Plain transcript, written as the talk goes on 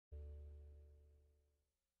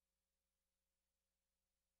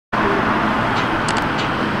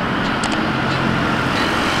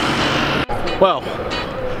Well,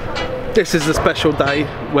 this is a special day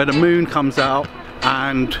where the moon comes out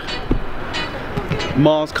and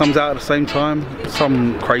Mars comes out at the same time.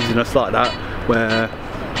 Some craziness like that where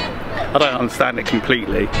I don't understand it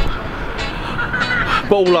completely.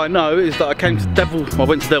 But all I know is that I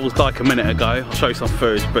went to Devil's Dyke a minute ago. I'll show you some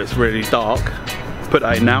footage, but it's really dark. Put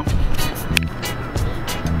that in now.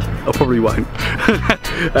 I probably won't.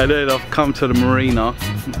 And then I've come to the marina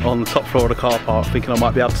on the top floor of the car park, thinking I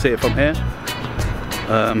might be able to see it from here.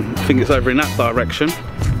 I think it's over in that direction,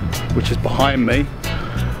 which is behind me.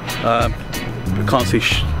 But can't see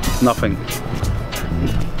nothing.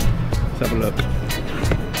 Let's have a look.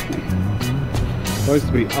 It's supposed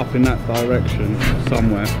to be up in that direction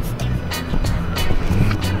somewhere.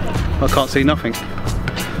 I can't see nothing.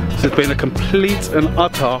 This has been a complete and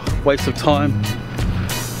utter waste of time.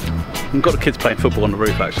 I've got the kids playing football on the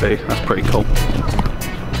roof actually, that's pretty cool.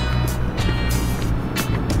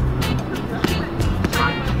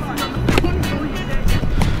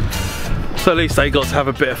 So at least they got to have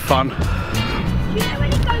a bit of fun.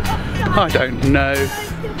 I don't know.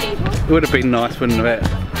 It would have been nice, wouldn't it,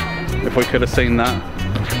 if we could have seen that.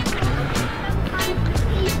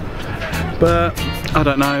 But I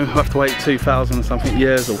don't know, I have to wait 2,000 and something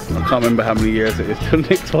years, or I can't remember how many years it is till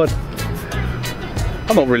next one.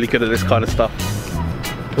 I'm not really good at this kind of stuff,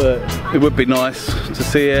 but it would be nice to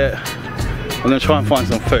see it. I'm going to try and find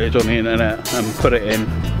some footage on the internet and put it in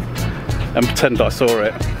and pretend I saw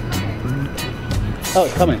it. Oh,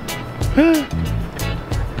 it's coming. Try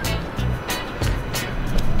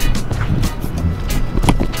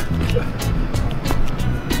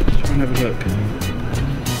and have a look.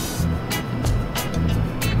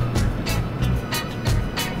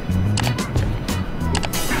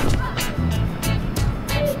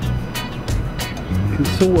 You can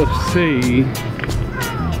sort of see.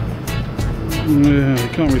 Yeah, you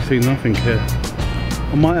can't really see nothing here.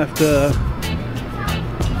 I might have to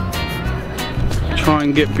try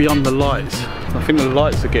and get beyond the lights. I think the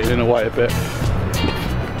lights are getting in the way a bit.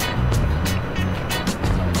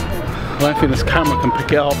 I don't think this camera can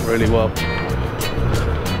pick it up really well.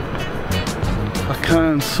 I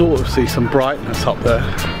can sort of see some brightness up there.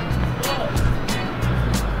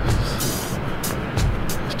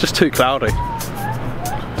 It's just too cloudy.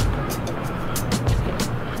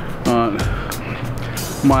 Alright,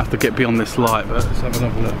 might have to get beyond this light, but let's have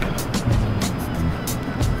another look.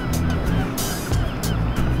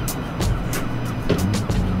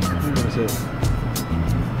 It.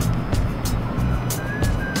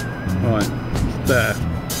 Right, it's there.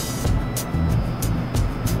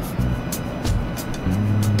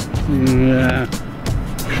 Yeah.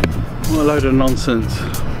 What a load of nonsense.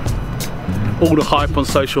 All the hype on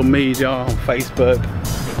social media, on Facebook.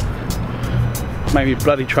 Made me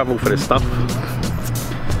bloody travel for this stuff.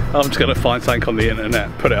 I'm just gonna find something on the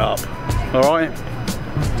internet, put it up. Alright?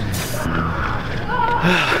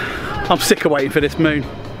 I'm sick of waiting for this moon.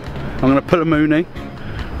 I'm going to put a moonie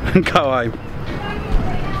and go home.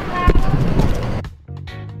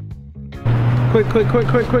 Quick, quick, quick,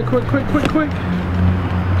 quick, quick, quick, quick, quick, quick.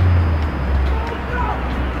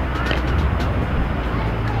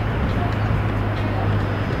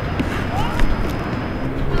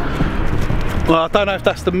 Well, I don't know if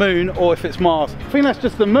that's the moon or if it's Mars. I think that's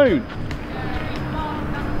just the moon.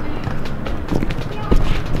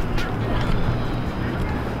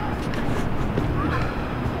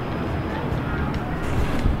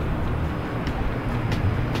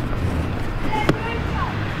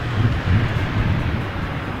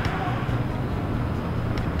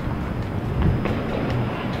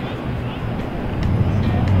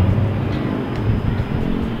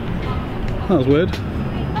 That was weird.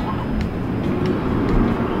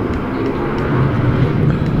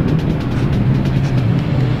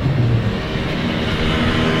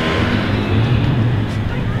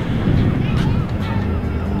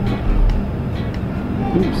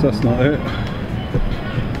 Oops, that's not it.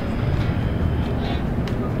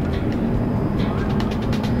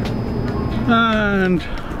 And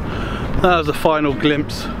that was the final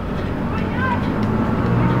glimpse.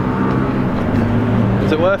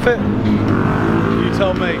 Is it worth it? You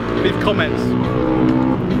tell me, leave comments.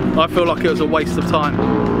 I feel like it was a waste of time.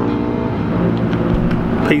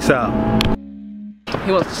 Peace out.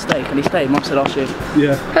 He wants to stay, can he stay? Mum said I should.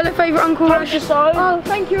 Yeah. Hello, favourite uncle Rash. Oh,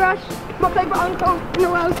 thank you, Rash. My favourite uncle in the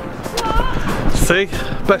world. See?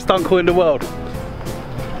 Best uncle in the world.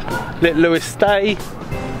 Let Lewis stay,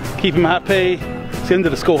 keep him happy. It's the end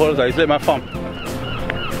of the school holidays, let him have fun.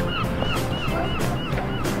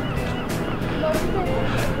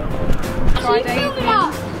 Friday.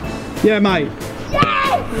 Yeah, mate.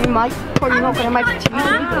 Yes! You might probably not going to make it to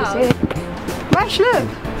you. Rash, look.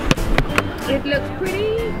 It looks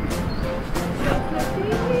pretty.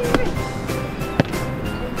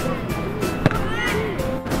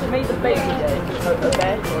 Made the baby day a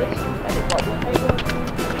bear choice, and it's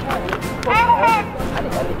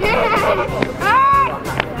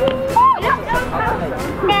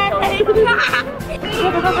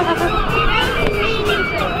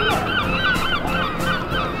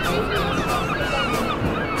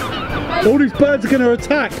All these birds are going to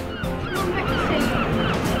attack.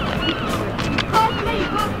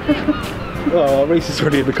 Oh, Reese is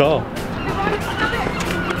already in the car.